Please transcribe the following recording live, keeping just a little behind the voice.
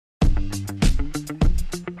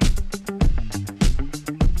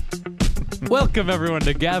Welcome, everyone,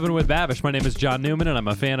 to Gabbing with Babish. My name is John Newman, and I'm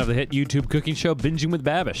a fan of the hit YouTube cooking show Binging with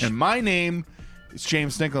Babish. And my name is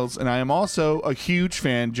James Nichols, and I am also a huge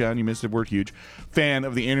fan, John, you missed the word huge, fan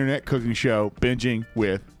of the internet cooking show Binging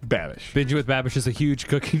with Babish. Binging with Babish is a huge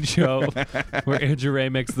cooking show where Andrew Ray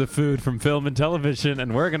makes the food from film and television,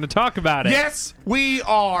 and we're going to talk about it. Yes, we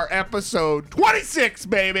are episode 26,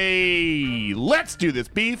 baby! Let's do this.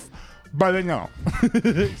 Beef bourguignon.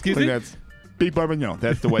 Excuse me? That's beef bourguignon.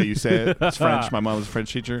 That's the way you say it. It's French. My mom was a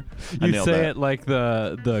French teacher. I You nailed say that. it like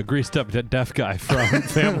the greased up deaf guy from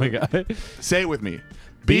Family Guy. Say it with me.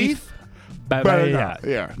 Beef bourguignon.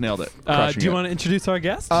 Yeah, nailed it. Do you want to introduce our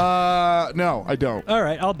guest? No, I don't. All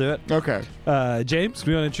right, I'll do it. Okay. James,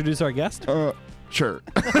 do you want to introduce our guest? Sure.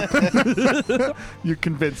 You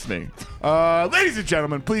convinced me. Ladies and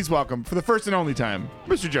gentlemen, please welcome, for the first and only time,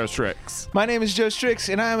 Mr. Joe Strix. My name is Joe Strix,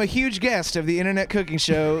 and I am a huge guest of the internet cooking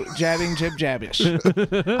show Jabbing Jib Jabbish.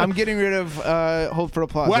 I'm getting rid of hold for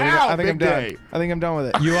applause. Wow, I think I'm big done. day. I think I'm done with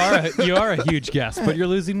it. You are a huge guest, but you're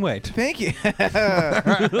losing weight. Thank you.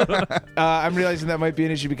 I'm realizing that might be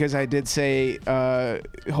an issue because I did say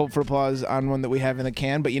hold for applause on one that we have in the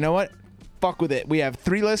can, but you know what? Fuck with it. We have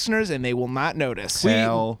 3 listeners, and they will not notice.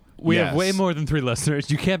 We Yes. have way more than 3 listeners.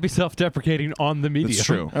 You can't be self-deprecating on the medium. That's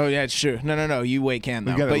true. Oh yeah, it's true. No. You way can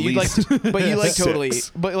though. got But at you like, least but you like 6. totally.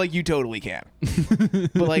 But like you totally can.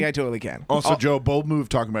 But like I totally can. Also, Joe, bold move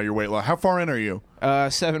talking about your weight loss. How far in are you?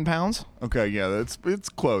 7 pounds. Okay, yeah, it's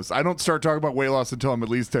close. I don't start talking about weight loss until I'm at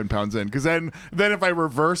least 10 pounds in, because then if I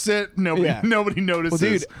reverse it, nobody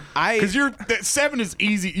notices. Well, dude, because 7 is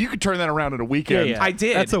easy. You could turn that around in a weekend. Yeah. I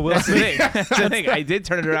did. That's a Will That's the thing. That's the thing. I did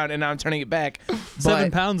turn it around, and now I'm turning it back.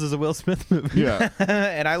 7 But, pounds is a Will Smith movie. Yeah.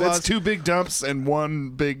 and I That's lost 2 big dumps and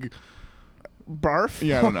 1 big. barf.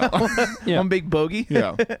 Yeah, I don't know. Yeah. One big bogey.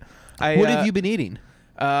 Yeah. What have you been eating?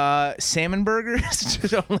 Salmon burgers.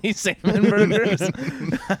 Just only salmon burgers.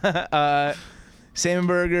 Salmon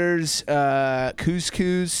burgers.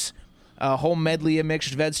 Couscous. A whole medley of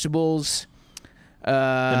mixed vegetables.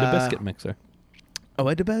 And a biscuit mixer. Oh,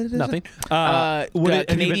 what about it? Nothing. What have you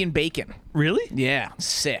Canadian bacon. Really? Yeah,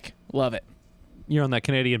 sick. Love it. You're on that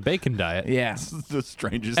Canadian bacon diet. Yeah. This is the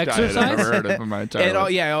strangest Exercise? diet I've ever heard of in my entire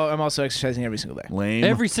life. I'm also exercising every single day. Lame.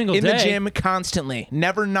 Every single In day. the gym constantly.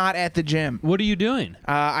 Never not at the gym. What are you doing?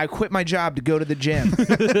 I quit my job to go to the gym.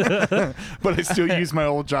 But I still use my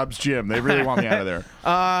old job's gym. They really want me out of there.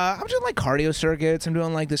 I'm doing like cardio circuits. I'm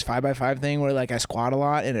doing like this 5x5 thing where like I squat a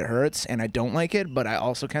lot and it hurts and I don't like it, but I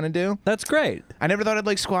also kind of do. That's great. I never thought I'd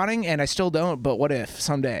like squatting and I still don't, but what if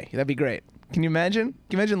someday? That'd be great. Can you imagine? Can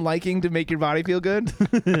you imagine liking to make your body feel good?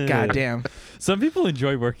 God damn. Some people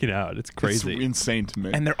enjoy working out. It's crazy. It's insane to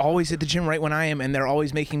me. And they're always at the gym right when I am, and they're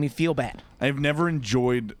always making me feel bad. I've never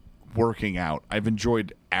enjoyed working out. I've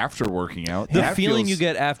enjoyed after working out. the That feeling feels- you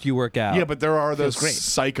get after you work out. Yeah, but there are those great.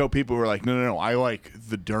 psycho people who are like, no, I like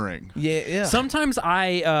the during. Yeah. Sometimes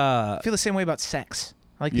I I feel the same way about sex.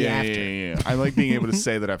 I like the Yeah, after. yeah. I like being able to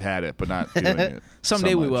say that I've had it, but not doing it.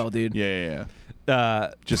 Someday so we much. will, dude. Yeah.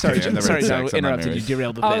 Just Sorry, kidding. I've never sorry, had John, sex. I'm not interrupted you. married.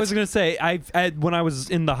 Derailed the I bit. was gonna say, when I was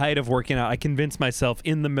in the height of working out, I convinced myself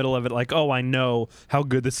in the middle of it, like, oh, I know how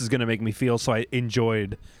good this is gonna make me feel, so I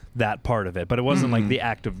enjoyed that part of it, but it wasn't like the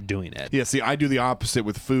act of doing it. Yeah, see, I do the opposite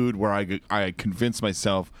with food, where I convince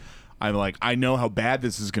myself, I'm like, I know how bad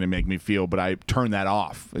this is going to make me feel, but I turn that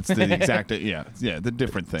off. It's the exact, the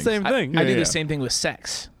different thing. Same thing. I do Yeah. the same thing with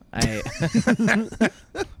sex. I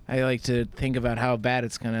I like to think about how bad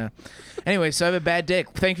it's gonna. Anyway, so I have a bad dick.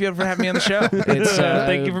 Thank you for having me on the show. It's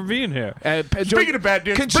Thank you for being here. Speaking of bad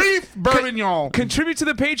dicks, beef bourguignon. Contribute to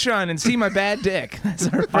the Patreon and see my bad dick. That's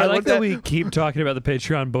our I like that we keep talking about the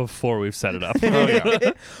Patreon before we've set it up. Oh,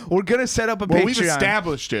 yeah. We're gonna set up a Well, Patreon. we've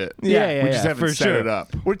established it. Yeah, We just haven't for set sure. it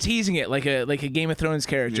up. We're teasing it like a Game of Thrones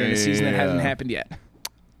character in a Yeah, season that yeah. hasn't happened yet.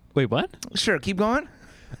 Wait, what? Sure, keep going.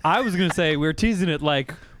 I was gonna say we're teasing it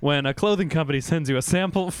like when a clothing company sends you a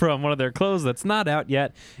sample from one of their clothes that's not out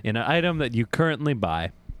yet in an item that you currently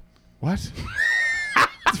buy. What?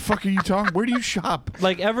 The fuck are you talking? Where do you shop?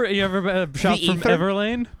 Like you ever shopped from Ether?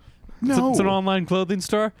 Everlane? No. It's an online clothing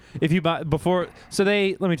store. If you buy before, so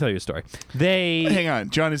let me tell you a story. Hang on,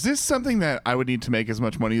 John. Is this something that I would need to make as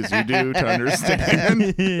much money as you do to understand? I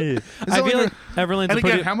only feel like Everlane's And a pretty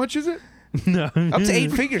again, how much is it? no. Up to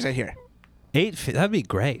 8 figures, I hear. That'd be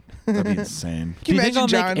great. That'd be insane. Do you think imagine, I'll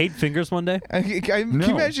John? make 8 fingers one day? Can you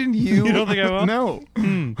imagine you? You don't think I will? No.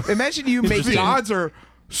 Imagine you making The odds are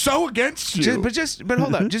so against you. But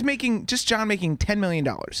hold up, just John making $10 million,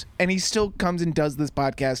 and he still comes and does this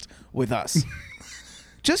podcast with us,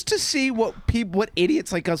 just to see what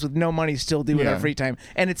idiots like us with no money still do in Yeah. our free time,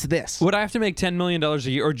 and it's this. Would I have to make $10 million a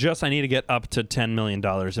year, or just I need to get up to $10 million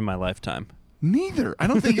in my lifetime? Neither. I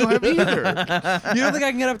don't think you'll have either. You don't think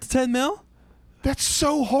I can get up to 10 mil? That's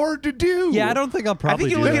so hard to do. Yeah, I don't think I'll probably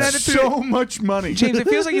you're do looking that. at it so much money. James, it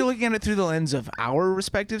feels like you're looking at it through the lens of our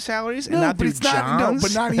respective salaries and no, not but through it's not. No, John's.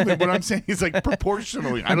 but not even. What I'm saying is like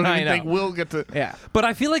proportionally. I don't I even know. think we'll get to. Yeah. But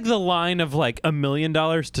I feel like the line of like $1 million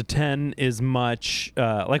to 10 is much.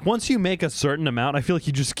 Like once you make a certain amount, I feel like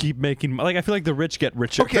you just keep making. Like I feel like the rich get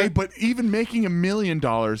richer. Okay, but even making $1 million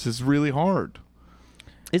is really hard.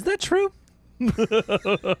 Is that true?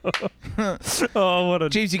 Oh, what a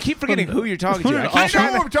James, you keep forgetting who you're talking to. I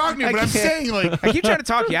know what I'm talking to, but I'm saying like I keep trying to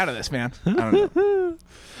talk you out of this, man. I don't know.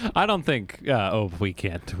 I don't think. We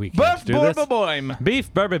can't. We can't Buff do boy this. boy.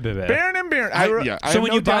 Beef, baby. Baron and Baron. I So have when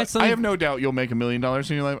no you buy doubt, something- I have no doubt you'll make $1 million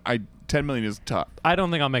in your life. 10 million is tough. I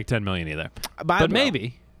don't think I'll make 10 million either. But But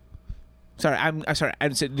maybe. Sorry, I'm sorry. I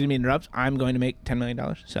didn't mean to interrupt. I'm going to make $10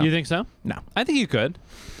 million. So You think so? no. I think you could.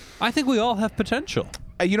 I think we all have potential.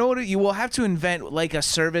 You know what? You will have to invent like a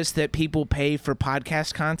service that people pay for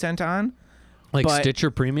podcast content on. Like But- Stitcher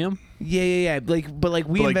Premium. Yeah. But we But like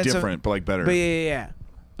invent some- different, but like better. But yeah.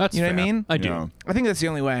 That's You know what I fair. mean? I do. Yeah. I think that's the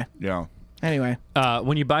only way. Yeah. Anyway,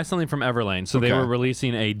 When you buy something from Everlane, so they Okay. were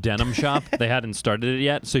releasing a denim shop. They hadn't started it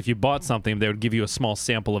yet. So if you bought something, they would give you a small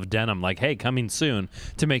sample of denim, like, "Hey, coming soon,"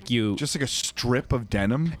 to make you. Just like a strip of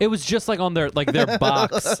denim. It was just like on their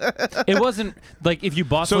box. It wasn't like if you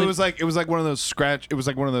bought. So something, it was like one of those scratch. It was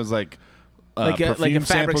like one of those like Like a perfume fabric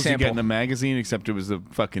samples you sample. get in a magazine, except it was a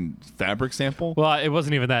fucking fabric sample. Well, it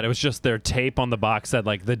wasn't even that. It was just their tape on the box said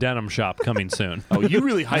like the denim shop coming soon. Oh, you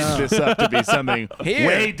really hyped this up to be something Here.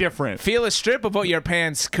 way different. feel a strip of what your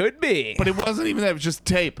pants could be. But it wasn't even that. It was just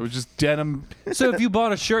tape. It was just denim. So if you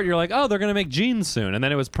bought a shirt, you're like, "Oh, they're gonna make jeans soon," and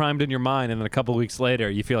then it was primed in your mind, and then a couple weeks later,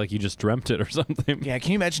 you feel like you just dreamt it or something. Yeah,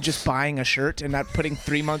 can you imagine just buying a shirt and not putting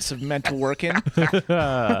 3 months of mental work in?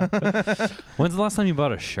 When's the last time you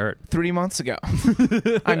bought a shirt? 3 months ago.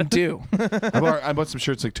 I'm due. I bought some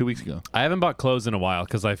shirts like 2 weeks ago. I haven't bought clothes in a while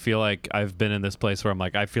because I feel like I've been in this place where I'm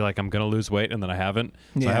like, I feel like I'm gonna lose weight, and then I haven't.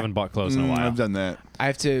 So I Yeah. haven't bought clothes in a while. I've done that. I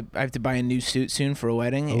have to buy a new suit soon for a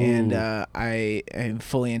wedding, and I am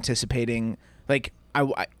fully anticipating like I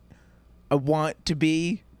want to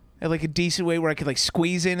be at like a decent weight where I could like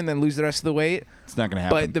squeeze in and then lose the rest of the weight. It's not gonna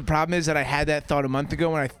happen. But the problem is that I had that thought a month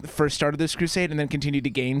ago when I first started this crusade, and then continued to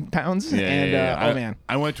gain pounds. Oh man,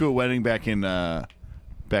 I went to a wedding back in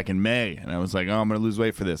May, and I was like, oh, I'm going to lose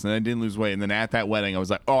weight for this. And I didn't lose weight. And then at that wedding, I was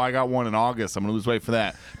like, oh, I got one in August. I'm going to lose weight for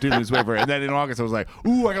that. Didn't lose weight for it. And then in August, I was like,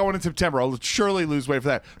 ooh, I got one in September. I'll surely lose weight for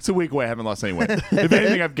that. It's a week away. I haven't lost any weight. If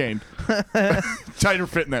anything, I've gained. Tighter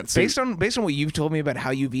fit in that suit. based on what you've told me about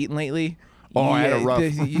how you've eaten lately. Oh, I had a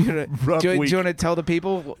rough- rough do you week. want to tell the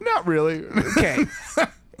people? Not really. Okay.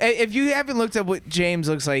 If you haven't looked up what James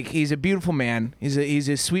looks like, he's a beautiful man. He's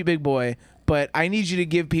a sweet big boy. But I need you to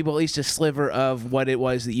give people at least a sliver of what it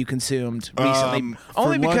was that you consumed recently.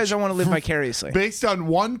 Only for because lunch- I want to live vicariously. Based on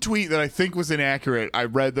one tweet that I think was inaccurate, I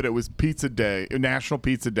read that it was Pizza Day, National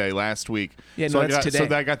Pizza Day last week. Yeah, so no, I that's got, today.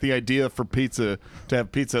 So I got the idea for pizza to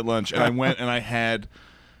have pizza at lunch, and I went and I had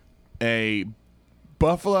a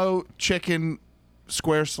buffalo chicken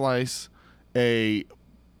square slice, a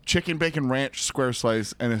chicken bacon ranch square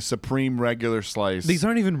slice, and a supreme regular slice. These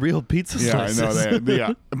aren't even real pizza yeah, slices. I know that.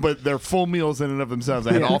 Yeah, but they're full meals in and of themselves.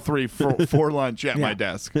 I had all three for lunch at my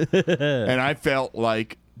desk, and I felt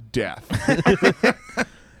like death.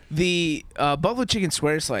 The buffalo chicken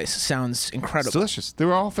square slice sounds It's incredible. delicious. They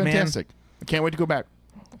were all fantastic. I can't wait to go back.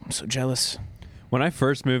 I'm so jealous. When I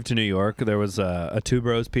first moved to New York, there was a Two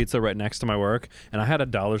Bros Pizza right next to my work, and I had a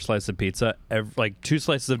 $1 slice of pizza, like 2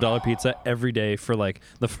 slices of $1 pizza every day for like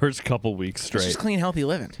the first couple weeks It's straight. just clean, healthy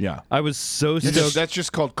living. Yeah. I was so That's stoked.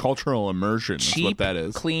 just called cultural immersion. That's Cheap, what that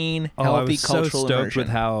is. clean, I healthy was so cultural stoked immersion. with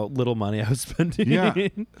how little money I was spending. Yeah,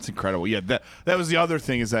 it's incredible. Yeah, that was the other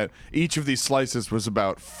thing is that each of these slices was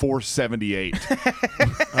about $4.78.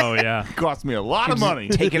 Oh yeah. Cost me a lot of money.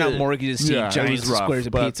 Taking out mortgages to Yeah, eat it giant was rough, squares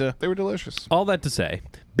of but pizza. They were delicious. All that to say,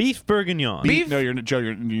 beef bourguignon. Beef? No, you're not, Joe.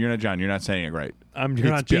 You're not John. You're not saying it right. You're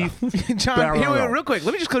not beef. John, No, here, no, no. real quick,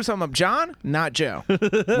 let me just clear something up. John, not Joe.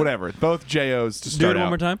 Whatever. Both JOs to Do start it one out.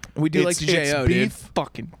 more time. We do like It's- to it's JO, dude. beef.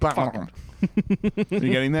 Fucking. You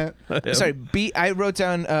getting that? Sorry, I wrote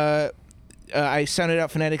down, I sounded out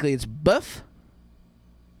phonetically. It's buff,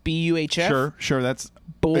 BUHF. Sure. That's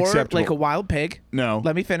Boar, acceptable. like a wild pig. No.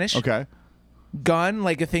 Let me finish. Okay. Gun,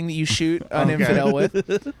 like a thing that you shoot an Okay. infidel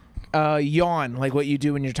with. Yawn, like what you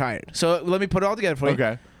do when you're tired. So let me put it all together for you.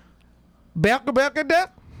 Okay. Belka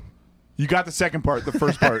death. You got the second part. The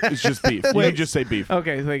first part is just beef. You can just say beef.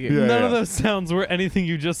 Okay, thank you. Yeah. None of those sounds were anything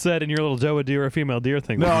you just said in your little Joe a deer or female deer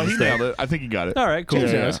thing. No, that he you said. nailed it. I think he got it. All right, cool.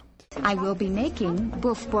 James Yeah. knows. I will be making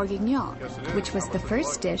boeuf bourguignon, which was the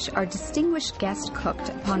first dish our distinguished guest cooked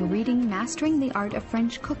upon reading Mastering the Art of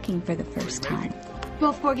French Cooking for the first time.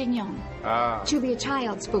 Boeuf bourguignon. Julia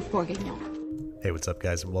Child's boeuf bourguignon. Hey, what's up,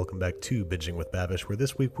 guys, and welcome back to Binging with Babish, where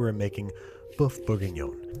this week we're making boeuf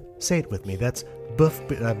bourguignon. Say it with me, that's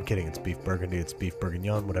boeuf... I'm kidding, it's beef burgundy, it's beef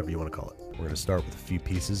bourguignon, whatever you want to call it. We're going to start with a few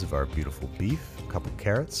pieces of our beautiful beef, a couple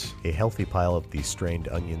carrots, a healthy pile of the strained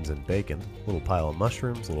onions and bacon, a little pile of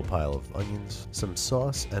mushrooms, a little pile of onions, some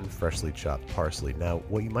sauce, and freshly chopped parsley. Now,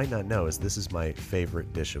 what you might not know is this is my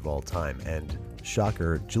favorite dish of all time, and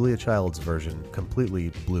shocker, Julia Child's version completely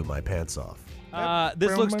blew my pants off.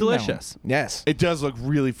 This looks delicious. Yes. It does look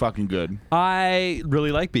really fucking good. I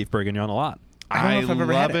really like beef bourguignon a lot. I don't know if I've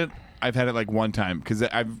ever love had it. I've had it like one time because if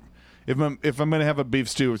I'm gonna have a beef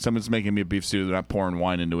stew, if someone's making me a beef stew, they're not pouring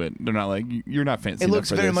wine into it. They're not like, you're not fancy. It enough looks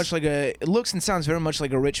for very this. much like it looks and sounds very much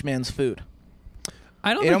like a rich man's food.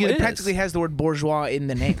 I don't think It it practically has the word bourgeois in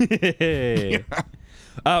the name. Hey.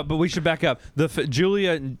 But we should back up.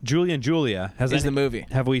 Julia and Julia Is the movie.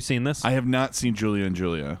 Have we seen this? I have not seen Julia and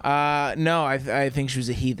Julia. No, I think she was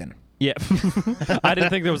a heathen. Yeah. I didn't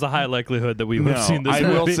think there was a high likelihood that we would have seen this I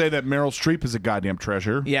movie. will say that Meryl Streep is a goddamn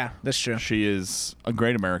treasure. Yeah, that's true. She is a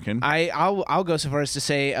great American. I'll go so far as to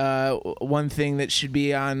say one thing that should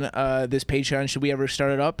be on this Patreon, should we ever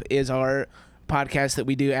start it up, is our podcast that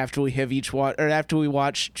we do after we have after we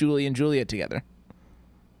watch Julie and Julia together.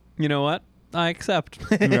 You know what? I accept.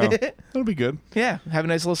 That'll be good. Yeah, have a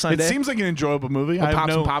nice little Sunday. It seems like an enjoyable movie. We'll I have pop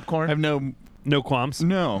some popcorn. I have no. No qualms.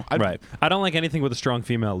 No. Right. I don't like anything with a strong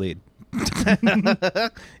female lead. Yeah,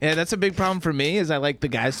 that's a big problem for me. Is I like the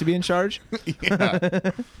guys to be in charge.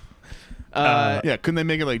 Yeah. Yeah. Couldn't they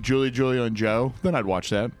make it like Julie, Julia, and Joe? Then I'd watch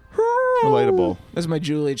that. Relatable. That's my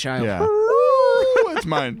Julie Child. Yeah. It's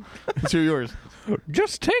mine. It's yours.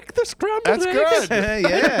 Just take the scrambled That's eggs. good.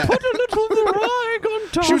 Yeah. Put a little meringue on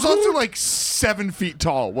top. She was also like 7 feet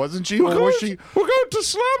tall, wasn't she? Or was she? We're going to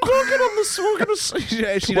slam dunk it on the. We're going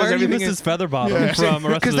to. She Why does are you everything. Mrs. Featherbottom from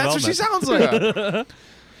Arrested Because that's what she Development? sounds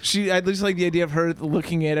like. I just like the idea of her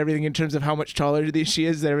looking at everything in terms of how much taller she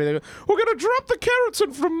is and everything. We're gonna drop the carrots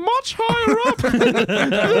in from much higher up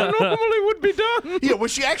than normally would be done. Yeah. Was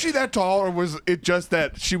she actually that tall, or was it just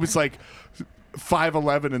that she was like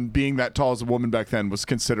 5'11", and being that tall as a woman back then was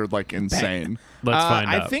considered like insane? Let's find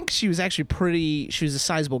out. I think she was actually she was a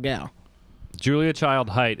sizable gal. Julia Child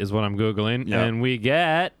height is what I'm Googling, Yeah. and we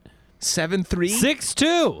get 7'3".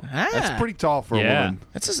 6'2". That's pretty tall for a Yeah. woman.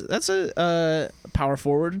 That's a power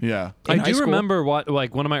forward. Yeah. In I high do school. remember one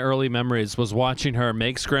of my early memories was watching her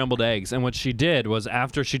make scrambled eggs, and what she did was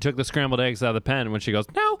after she took the scrambled eggs out of the pan, when she goes,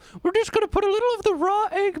 "Now we're just going to put a little of the raw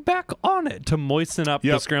egg back on it to moisten up the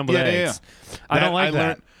Yep. scrambled eggs." I don't like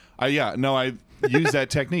that. I use that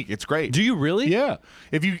technique. It's great. Do you really? Yeah.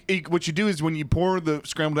 What you do is when you pour the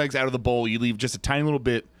scrambled eggs out of the bowl, you leave just a tiny little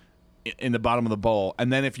bit in the bottom of the bowl,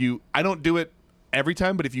 and then I don't do it every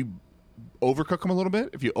time, but if you overcook them a little bit,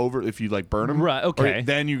 if you like burn them, Right, okay.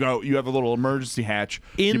 then you have a little emergency hatch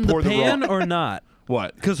In you the pour pan raw, or not?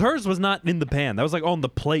 what? Because hers was not in the pan. That was like on the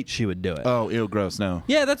plate. She would do it. Oh, ew, gross. No.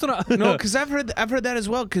 Yeah, that's what I. No, because I've heard that as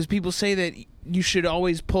well. Because people say that you should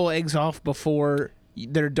always pull eggs off before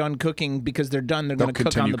they're done cooking, because they're done. They're going to cook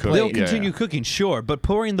on continue the cooking. plate. They'll Yeah, continue yeah. cooking, sure, but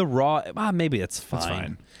pouring the raw, maybe it's fine. That's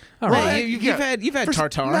fine. All Well, right. you've had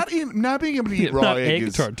tartar. Not being able to eat raw Not egg egg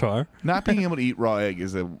is tartar. not being able to eat raw egg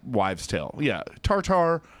is a wives' tale. Yeah,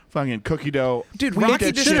 tartar, fucking cookie dough. Dude, We eat Rocky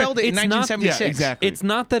that shit. dispelled it in It's not- 1976. Yeah, exactly. It's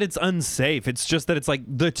not that it's unsafe. It's just that it's like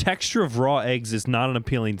the texture of raw eggs is not an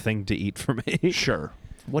appealing thing to eat for me. Sure.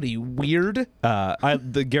 What are you, weird?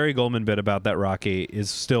 The Gary Goldman bit about that Rocky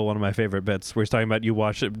is still one of my favorite bits, where he's talking about you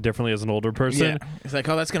watch it differently as an older person. Yeah. It's like,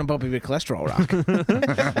 oh, that's going to bump you with cholesterol,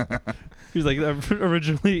 Rock. He's like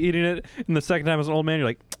originally eating it, and the second time as an old man, you're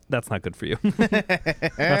like, that's not good for you.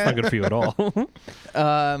 That's not good for you at all.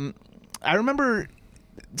 I remember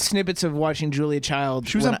snippets of watching Julia Child.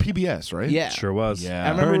 She was when on PBS, right? Yeah. Sure was. Yeah. I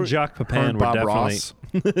Her remember and Jacques Her Pepin and were Bob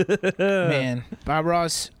definitely. Ross. Man, Bob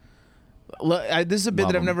Ross. This is a bit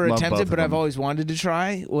Love that I've him. never Love both attempted, of but I've them. always wanted to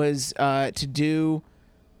try. Was to do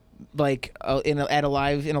like in a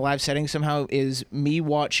live setting somehow, is me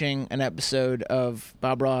watching an episode of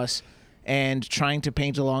Bob Ross and trying to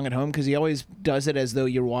paint along at home, because he always does it as though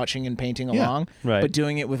you're watching and painting Yeah, along, right. but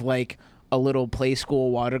doing it with like a little play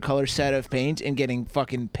school watercolor set of paint and getting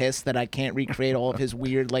fucking pissed that I can't recreate all of his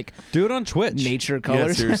weird like Do it on Twitch. nature Yeah,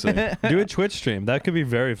 colors. seriously. Do a Twitch stream. That could be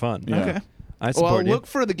very fun. Yeah. Okay. I Well, support you. look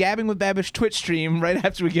for the Gabbing with Babish Twitch stream right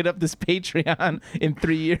after we get up this Patreon in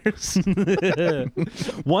 3 years.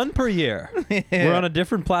 One per year. We're on a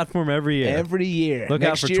different platform every year. Every year. Look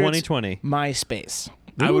Next out for year, it's 2020. MySpace.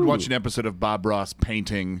 I would watch an episode of Bob Ross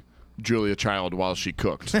painting Julia Child while she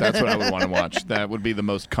cooked. That's what I would want to watch. That would be the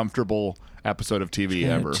most comfortable episode of TV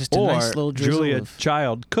ever. Just a Or nice little drizzle Julia of-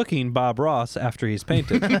 Child cooking Bob Ross after he's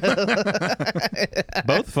painted.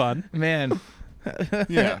 Both fun. Man,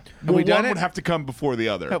 Yeah. Have we done one it? would have to come before the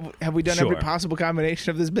other. have we done every Sure. possible combination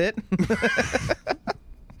of this bit?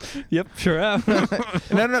 Yep, sure have.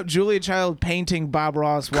 No. Julia Child painting Bob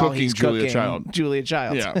Ross while Cooking he's Julia cooking Child. Julia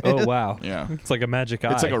Child. Yeah. Oh, wow. Yeah. It's like a magic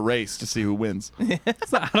eye. It's like a race to see who wins.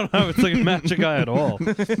 I don't know. It's like a magic eye at all.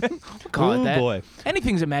 Call Oh, it that. boy.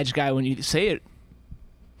 Anything's a magic eye when you say it.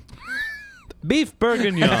 Beef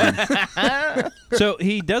bourguignon. So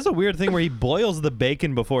he does a weird thing where he boils the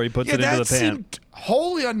bacon before he puts Yeah, it into that the pan. seemed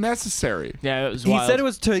wholly unnecessary. Yeah, it was He said it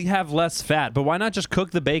was to have less fat, but why not just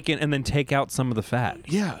cook the bacon and then take out some of the fat?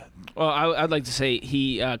 Yeah. Well, I'd like to say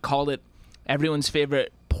he called it everyone's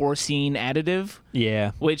favorite porcine additive,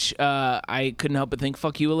 Yeah. which I couldn't help but think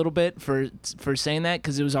fuck you a little bit for saying that,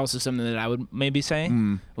 because it was also something that I would maybe say,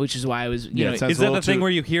 which is why I was, you Yeah, know, it sounds Is a that the little thing too- where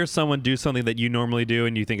you hear someone do something that you normally do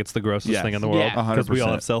and you think it's the grossest Yes. thing in the world? Yeah. Because we all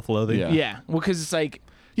 100%. have self-loathing. Yeah. yeah, well, because it's like,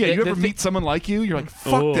 Yeah, the- you the ever thi- meet someone like you? You're like,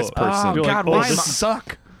 fuck Oh, this person. oh, You're like, God, oh, why They am I?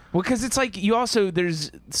 suck. Well, because it's like you also, there's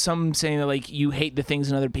some saying that like you hate the things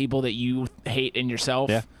in other people that you hate in yourself.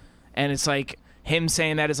 Yeah. And it's like him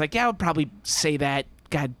saying that is like, yeah, I would probably say that.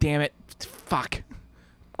 God damn it. Fuck.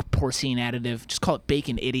 Porcine additive. Just call it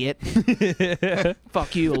bacon, idiot.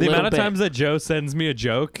 Fuck you a The little amount of bit. times that Joe sends me a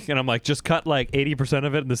joke and I'm like, just cut like 80%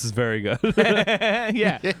 of it and this is very good.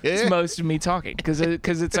 Yeah. It's most of me talking. Because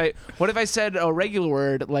it's like, what if I said a regular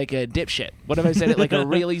word like a dipshit? What if I said it like a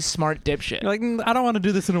really smart dipshit? You're like, I don't want to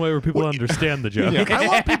do this in a way where people understand the joke. Yeah, I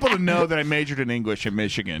want people to know that I majored in English at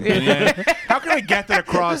Michigan. Yeah. How can I get that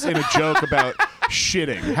across in a joke about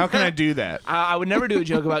shitting? How can I do that? I would never do a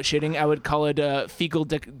joke about shitting. I would call it fecal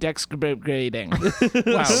dexgrading.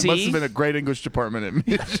 Wow, See? must have been a great English department at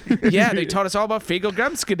Michigan. Yeah, they taught us all about fecal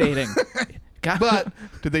grumskadating. But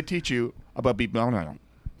did they teach you about beep? No, no,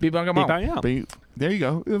 Yeah. There you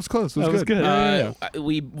go. It was close. It was That was good.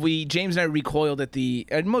 We James and I recoiled at the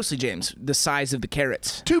mostly James, the size of the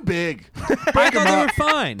carrots. Too big. I Break them thought they were up.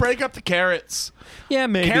 fine. Break up the carrots. Yeah,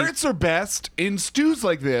 maybe. Carrots are best in stews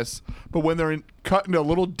like this, but when they're cut into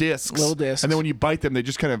little discs, and then when you bite them, they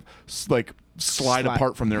just kind of like slide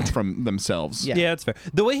apart from themselves. Yeah. Yeah, that's fair.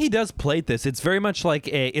 The way he does plate this, it's very much like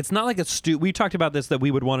it's not like a stew. We talked about this, that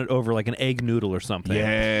we would want it over like an egg noodle or something.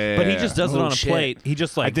 Yeah. But he just does it Oh, on a shit. plate. He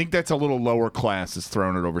just I like, think that's a little lower class is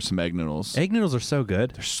throwing it over some egg noodles. egg noodles are so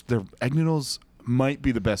good. Their egg noodles might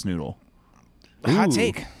be the best noodle. Hot Ooh.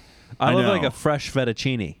 take. I love know. like a fresh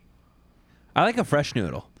fettuccine. I like a fresh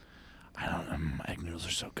noodle. I don't know. Egg noodles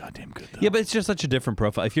are so goddamn good, though. Yeah, but it's just such a different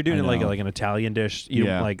profile. If you're doing I it like know. an Italian dish, you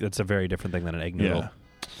Yeah. like it's a very different thing than an egg noodle. Yeah.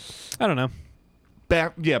 I don't know.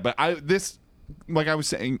 But like I was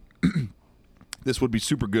saying, this would be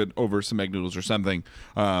super good over some egg noodles or something.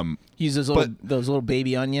 Use those little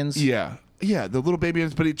baby onions. Yeah, the little baby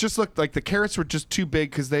onions. But it just looked like the carrots were just too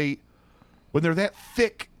big because when they're that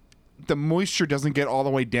thick, the moisture doesn't get all the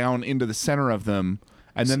way down into the center of them,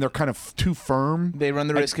 and then they're kind of too firm. They run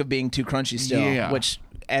the risk of being too crunchy still, Yeah. which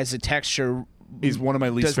as a texture Is one of my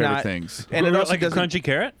least does favorite not- things. And it also like a doesn't. crunchy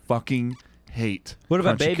carrot? Fucking hate. What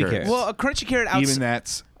about crunchy baby carrots? Well, a crunchy carrot Even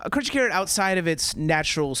that's a crunchy carrot outside of its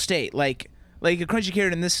natural state, like a crunchy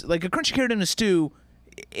carrot like a crunchy carrot in a stew,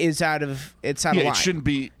 is out of line. it shouldn't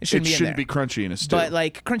be. It shouldn't be in there. be crunchy in a stew. But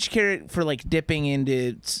like crunchy carrot for like dipping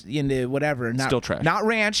into whatever, not Still trash. Not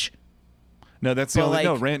ranch. no, that's the but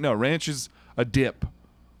only. like- No, ranch is a dip.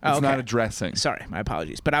 It's Oh, okay. not a dressing. Sorry, my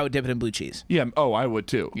apologies. But I would dip it in blue cheese. Yeah. Oh, I would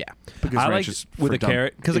too. Yeah. Because I ranch like is with for a dumb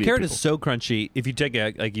carrot because a idiot carrot people. is so crunchy. If you take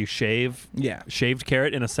you shave, Yeah. shaved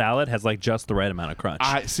carrot in a salad has like just the right amount of crunch.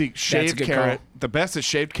 I see a shaved good carrot. call. The best is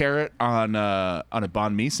shaved carrot on a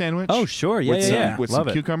banh mi sandwich. Oh, sure. Yeah, with yeah, some, yeah. With Love some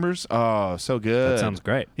it. cucumbers. Oh, so good. That sounds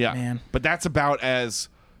great. Yeah, Man. But that's about as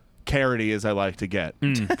carroty as I like to get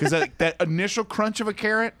because that initial crunch of a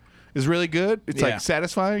carrot is really good. It's Yeah. like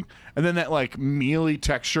satisfying, and then that like mealy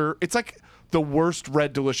texture. It's like the worst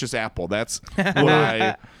red delicious apple. That's what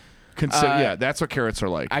I consider. Yeah, that's what carrots are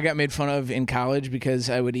like. I got made fun of in college because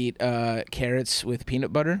I would eat carrots with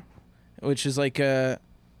peanut butter, which is like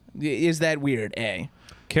is that weird?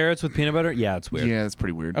 Carrots with peanut butter? Yeah, it's weird. Yeah, that's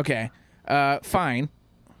pretty weird. Okay, fine,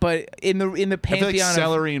 but in the I feel pantheon like of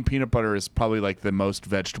celery and peanut butter is probably like the most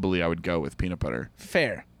vegetable-y I would go with peanut butter.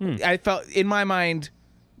 fair, I felt in my mind,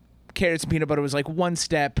 carrots and peanut butter was like one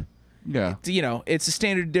step. Yeah. It's a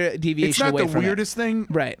standard deviation It's not away the from it. weirdest thing,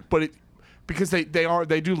 Right. But because they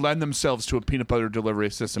do lend themselves to a peanut butter delivery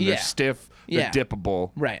system. Yeah. They're stiff, they're Yeah.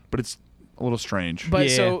 dippable, Right. But it's a little strange. But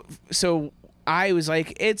Yeah. so I was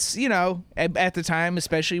like, it's, at the time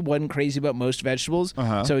especially, wasn't crazy about most vegetables. So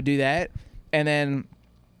I would do that. And then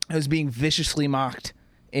I was being viciously mocked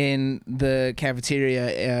in the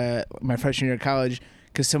cafeteria my freshman year of college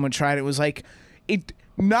because someone tried it. Was like, it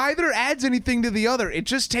neither adds anything to the other. It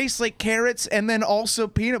just tastes like carrots and then also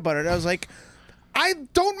peanut butter. And I was like, I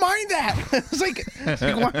don't mind that. I was like,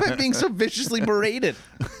 why am I being so viciously berated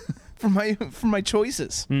for my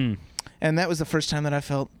choices? And that was the first time that I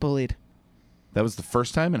felt bullied. That was the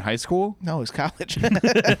first time in high school? No, it was college.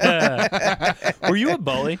 Were you a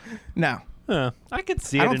bully? No. I could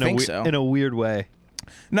see I it don't think so. in a weird way.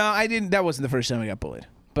 No, I didn't. That wasn't the first time I got bullied.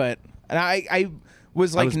 But I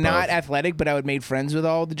was like not athletic, but I would make friends with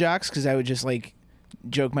all the jocks because I would just like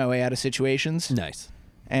joke my way out of situations. Nice.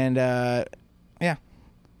 And yeah,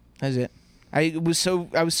 that's it. I was so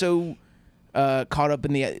caught up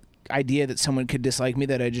in the idea that someone could dislike me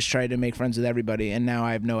that I just tried to make friends with everybody, and now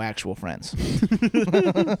I have no actual friends.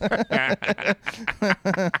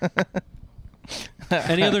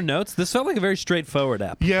 Any other notes? This felt like a very straightforward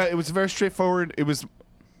app. Yeah, it was very straightforward. It was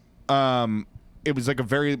like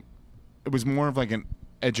it was more of like an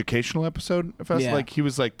educational episode. If I was like, he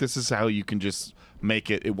was like, this is how you can just make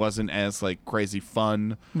it. It wasn't as like crazy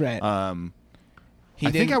fun. Right. I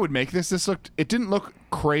think I would make this. It didn't look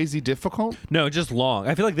crazy difficult. No, just long.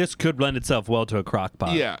 I feel like this could lend itself well to a crock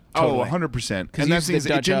pot. Yeah. Totally. 100%. And that's that's the it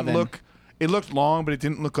Dutch didn't oven. look. It looked long, but it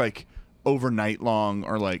didn't look like overnight long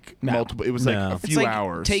or like multiple. It was like a It's few like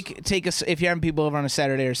hours. Take us if you're having people over on a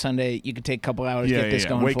Saturday or Sunday, you could take a couple hours to get this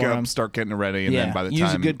going Wake for up, them. start getting it ready, and then by the time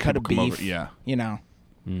use a good cut of people come beef. over,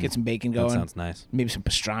 Get some bacon going. That sounds nice. Maybe some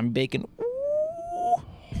pastrami bacon.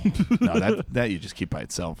 No, that you just keep by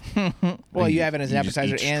itself. Well, you have it as an You just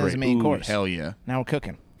appetizer eat and as a straight. main Ooh, course. Hell yeah. Now we're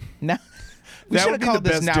cooking. Now we That should would have be the called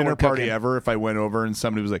this best Now dinner We're party Cooking. ever if I went over and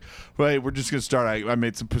somebody was like, "Wait, we're just gonna start." I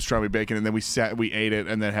made some pastrami bacon and then we ate it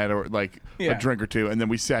and then had a drink or two and then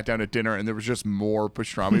we sat down at dinner and there was just more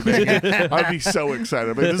pastrami bacon. I'd be so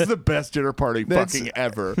excited. But this is the best dinner party fucking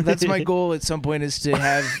ever. That's my goal at some point is to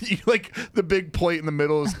have You, like the big plate in the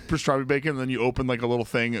middle is pastrami bacon, and then you open like a little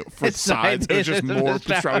thing for It's sides. And it's just sides. more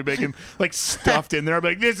pastrami bacon like stuffed in there. I'm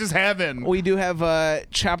like, this is heaven. we do have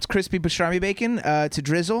chopped crispy pastrami bacon to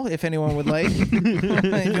drizzle if anyone would like. If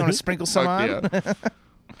you want to sprinkle some on. Fuck yeah.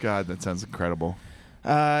 God, that sounds incredible.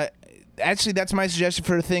 Actually, that's my suggestion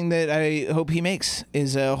for a thing that I hope he makes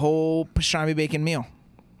is a whole pastrami bacon meal.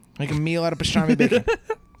 Like a meal out of pastrami bacon.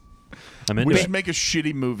 I'm into We it. should make a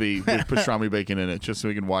shitty movie with pastrami bacon in it, just so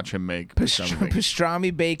we can watch him make pastrami bacon.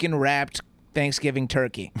 Pastrami bacon wrapped Thanksgiving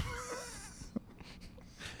turkey.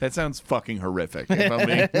 That sounds fucking horrific. If I'm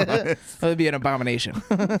being honest. That would be an abomination.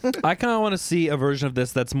 I kind of want to see a version of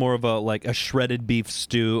this that's more of a shredded beef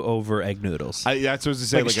stew over egg noodles. That's what I was to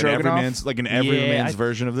say, Like like, stroganoff? an everyman's I-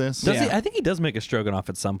 version of this. Does he? Yeah. I think he does make a stroganoff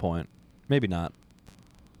at some point. Maybe not.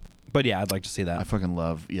 But yeah, I'd like to see I that. fucking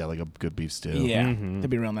love, like a good beef stew. Yeah, Mhm. that'd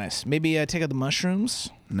be real nice. Maybe take out the mushrooms.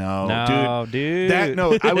 No, No, dude.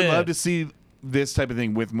 I would love to see this type of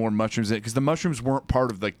thing with more mushrooms in it, because the mushrooms weren't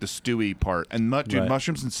part of like the stewy part. And Right.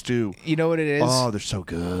 mushrooms and stew. You know what it is? Oh, they're so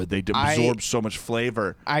good. They absorb so much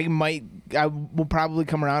flavor. I will probably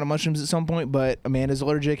come around to mushrooms at some point, but Amanda's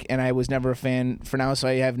allergic, and I was never a fan for now, so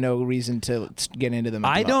I have no reason to get into them.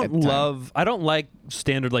 I don't like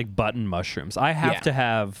standard like button mushrooms. I have to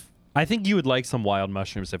have. I think you would like some wild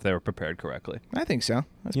mushrooms if they were prepared correctly. I think so.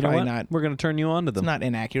 That's You know probably what? not. We're gonna turn you on to It's them. not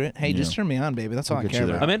inaccurate. Hey, just turn me on, baby. That's all I get care you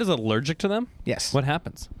there. about. Amanda's allergic to them. Yes. What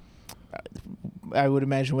happens? I would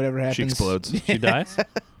imagine whatever happens. She explodes. She dies.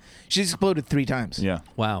 She's exploded 3 times. Yeah.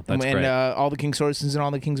 Wow, that's and great. all the King's horses and all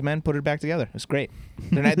the King's men put it back together. It's great.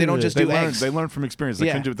 They don't just do eggs. They learn from experience. They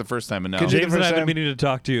Yeah. couldn't do it the first time, and now Could you- James and I first have been time- meaning to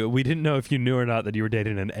talk to you. We didn't know if you knew or not that you were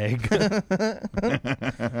dating an egg.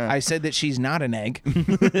 I said that she's not an egg.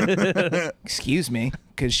 Excuse me,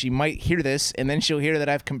 because she might hear this, and then she'll hear that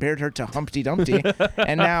I've compared her to Humpty Dumpty,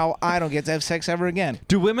 and now I don't get to have sex ever again.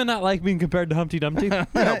 Do women not like being compared to Humpty Dumpty?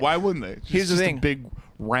 Yeah, why wouldn't they? It's Here's the just thing. a big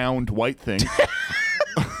round white thing.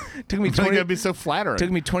 Took me I think 20. that'd be so flattering.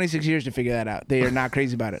 Took me 26 years to figure that out. They are not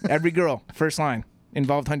crazy about it. Every girl, first line,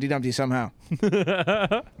 involved Humpty Dumpty somehow.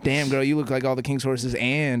 Damn, girl, you look like all the King's horses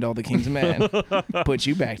and all the King's men. Put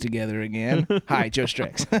you back together again. Hi, Joe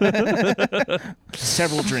Strix.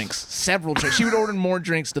 Several drinks. She would order more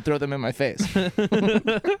drinks to throw them in my face.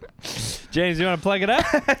 James, you want to plug it up?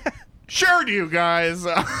 Sure, do you guys.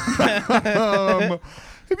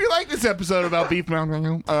 If you like this episode about beef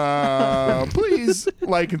mountain, please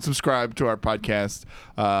like and subscribe to our podcast.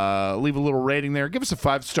 Leave a little rating there. Give us a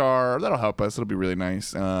 5-star. That'll help us. It'll be really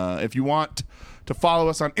nice. If you want to follow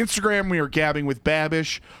us on Instagram, we are Gabbing with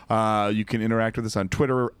Babish. You can interact with us on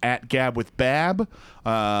Twitter at GabWithBab.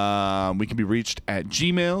 We can be reached at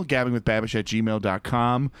Gmail,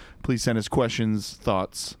 gabbingwithbabish@gmail.com. Please send us questions,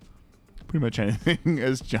 thoughts, pretty much anything,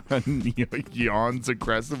 as John yawns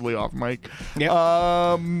aggressively off mic. Yep.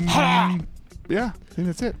 Yeah, I think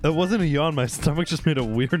that's it. That wasn't a yawn. My stomach just made a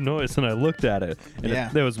weird noise, and I looked at it, and Yeah.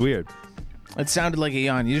 that was weird. It sounded like a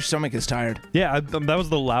yawn. Your stomach is tired. Yeah, that was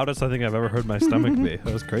the loudest I think I've ever heard my stomach be.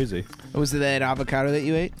 That was crazy. Was it that avocado that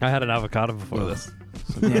you ate? I had an avocado before this.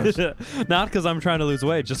 Yes. Not because I'm trying to lose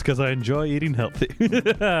weight, just because I enjoy eating healthy.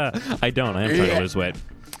 I don't. I am trying to lose weight.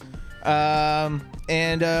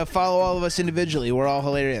 And follow all of us individually. We're all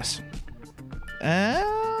hilarious.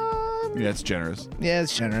 Yeah, it's generous. Yeah,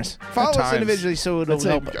 it's generous. Follow us times. individually so it'll Let's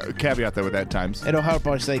help. caveat that with at times. It'll help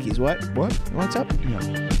our psyches. What? What? What's up?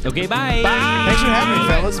 Okay, bye. Thanks for having me,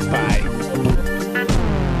 fellas. Bye.